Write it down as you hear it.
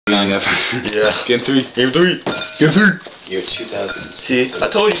Yeah. Game 3. Game 3. Game 3. Year 2000. See, I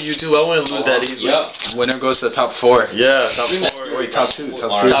told you two. I wouldn't lose that easily. Yep. Winner goes to the top 4. Yeah, top 4. Wait, top 2.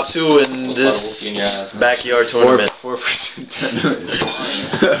 Top 2. Top 2 in this backyard tournament. 4% tournament.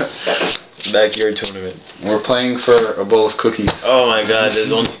 Backyard tournament. We're playing for a bowl of cookies. Oh my god,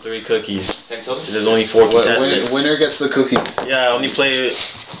 there's only 3 cookies. There's only 4 contestants. Winner gets the cookies. Yeah, I only play.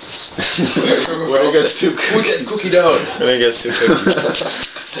 Winner gets 2 cookies. Who gets cookie down? Winner gets 2 cookies.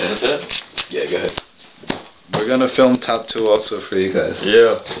 That's it? Yeah, go ahead. We're gonna film top 2 also for you guys.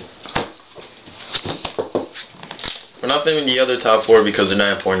 Yeah. We're not filming the other top 4 because they're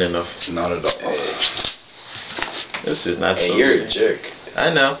not important enough. Not at all. Hey. This is not so Hey, you're good. a jerk. I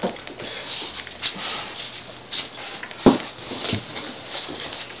know.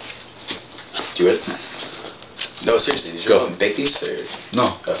 Do it. No, seriously, did you go and bake these? Or?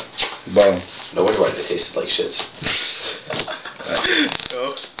 No. Oh. Bottom. No wonder why they tasted like shit.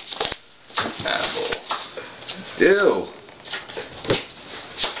 Oh. Asshole. Ew.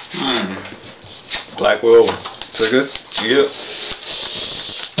 Blackwing. Is that good? Yep.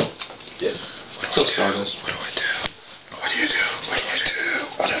 Yeah. What do I do? What do you do? What do you do?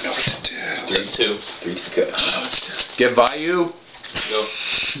 I don't know what to do. 3, 2. 3 to go. I don't know what to do. Get by you. Go.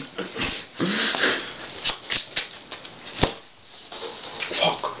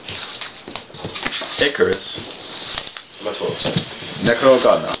 Fuck. Icarus. My toes.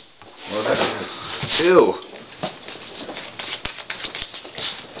 Necrogana. What was that? Ew.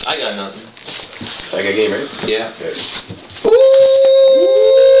 I got nothing. I got game, right? Yeah.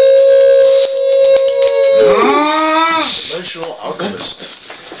 Dimensional Alchemist.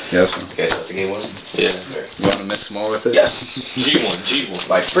 Yes, man. Okay, so that's a game 1? Yeah. You want to miss more with it? Yes. G1, G1.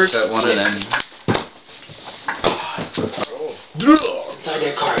 My first set 1 and then.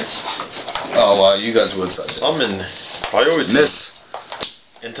 Target cards. Oh wow, you guys would suck. Summon. Priority. Miss.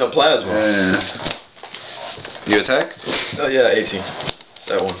 Into plasma. Yeah. You attack? Yeah, 18.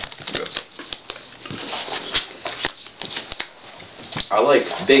 Set 1. I like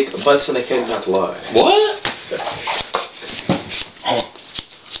big butts and I can't not lie. What? So. Oh.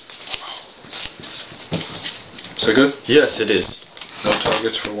 Is that good? Yes, it is. No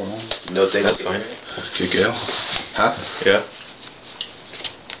targets for 1. No thing. That's fine. Good go. Half? Yeah.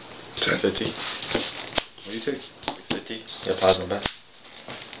 10. 50. What do you take? 50. Yeah, plasma back.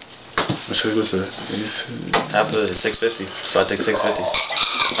 What should I go to? Half of it is 650. So I take 650.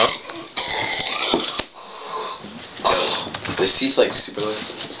 Huh? The seat's like super low.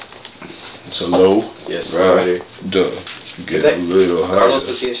 So low? Yes, right. Duh. Get a little higher. Carlos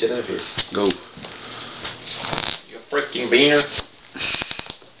was seeing shit up here. Go. You freaking beaner.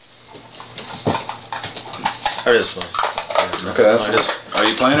 Or this one. Okay, that's fine. Are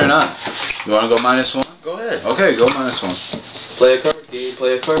you playing or not? You want to go -1? Go ahead. Okay, go -1. Play a card game,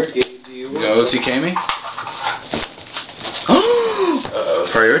 play a card game. Do you You gonna OTK me? Uh-oh.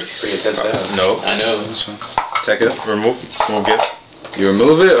 Priority? Pretty intense now. No. I know. That's fine. Attack it. Remove. Remove gift. You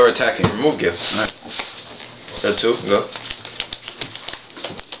remove it or attacking? Remove gift. Alright. Set 2. Go.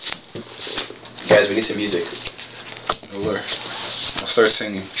 Guys, we need some music. Over. I'll start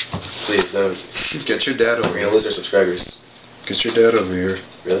singing. Please, don't. Get your dad over We're here. gonna lose our subscribers. Get your dad over here.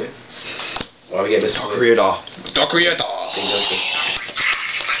 Really? Why we get Mr. Dog creator. Dog creator.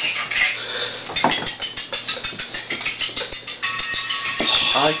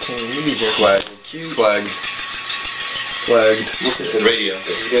 I can't leave it. Flag. Flagged. Flagged. Listen to the radio.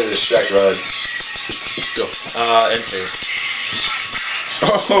 This is gonna distract Rod. Go. Enter.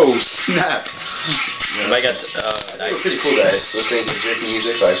 Oh, snap. I got, They were pretty cool, guys. Listening to jerky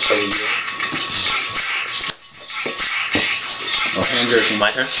music while I was playing you. Oh, hand jerking.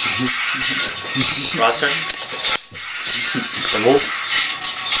 My turn. Rod's turn. Remove.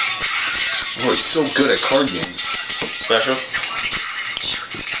 Oh, he's so good at card games. Special.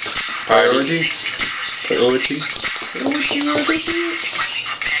 Priority. Priority.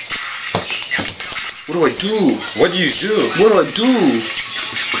 What do I do? What do you do? What do I do?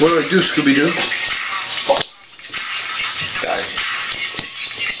 What do I do, Scooby-Doo? Guys.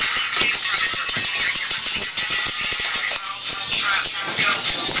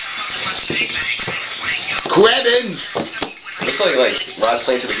 Crabbins! Looks like Rod's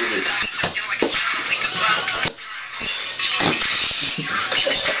playing to the music.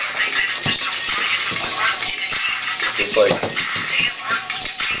 It's like.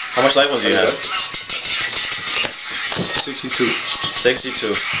 How much life do you have? 62.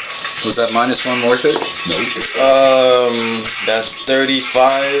 62. Was that -1 worth it? No. That's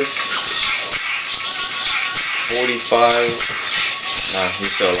 35. 45. Nah,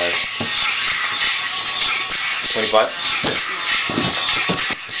 he's still alive. 25.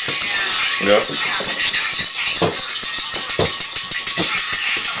 Yeah.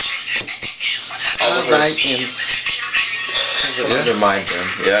 Alright, Under my turn.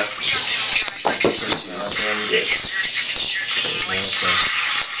 Yeah.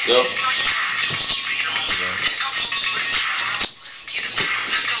 Go.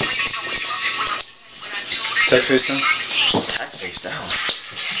 Attack face down. Attack face down.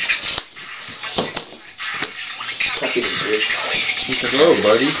 Go,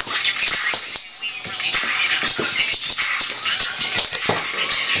 buddy.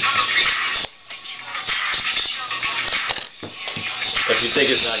 If you think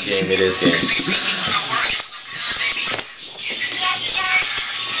it's not game, it is game.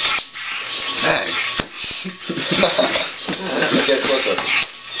 Hey. Get close up.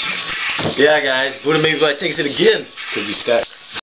 Yeah, guys. Buddha maybe takes it again. Could be stacked.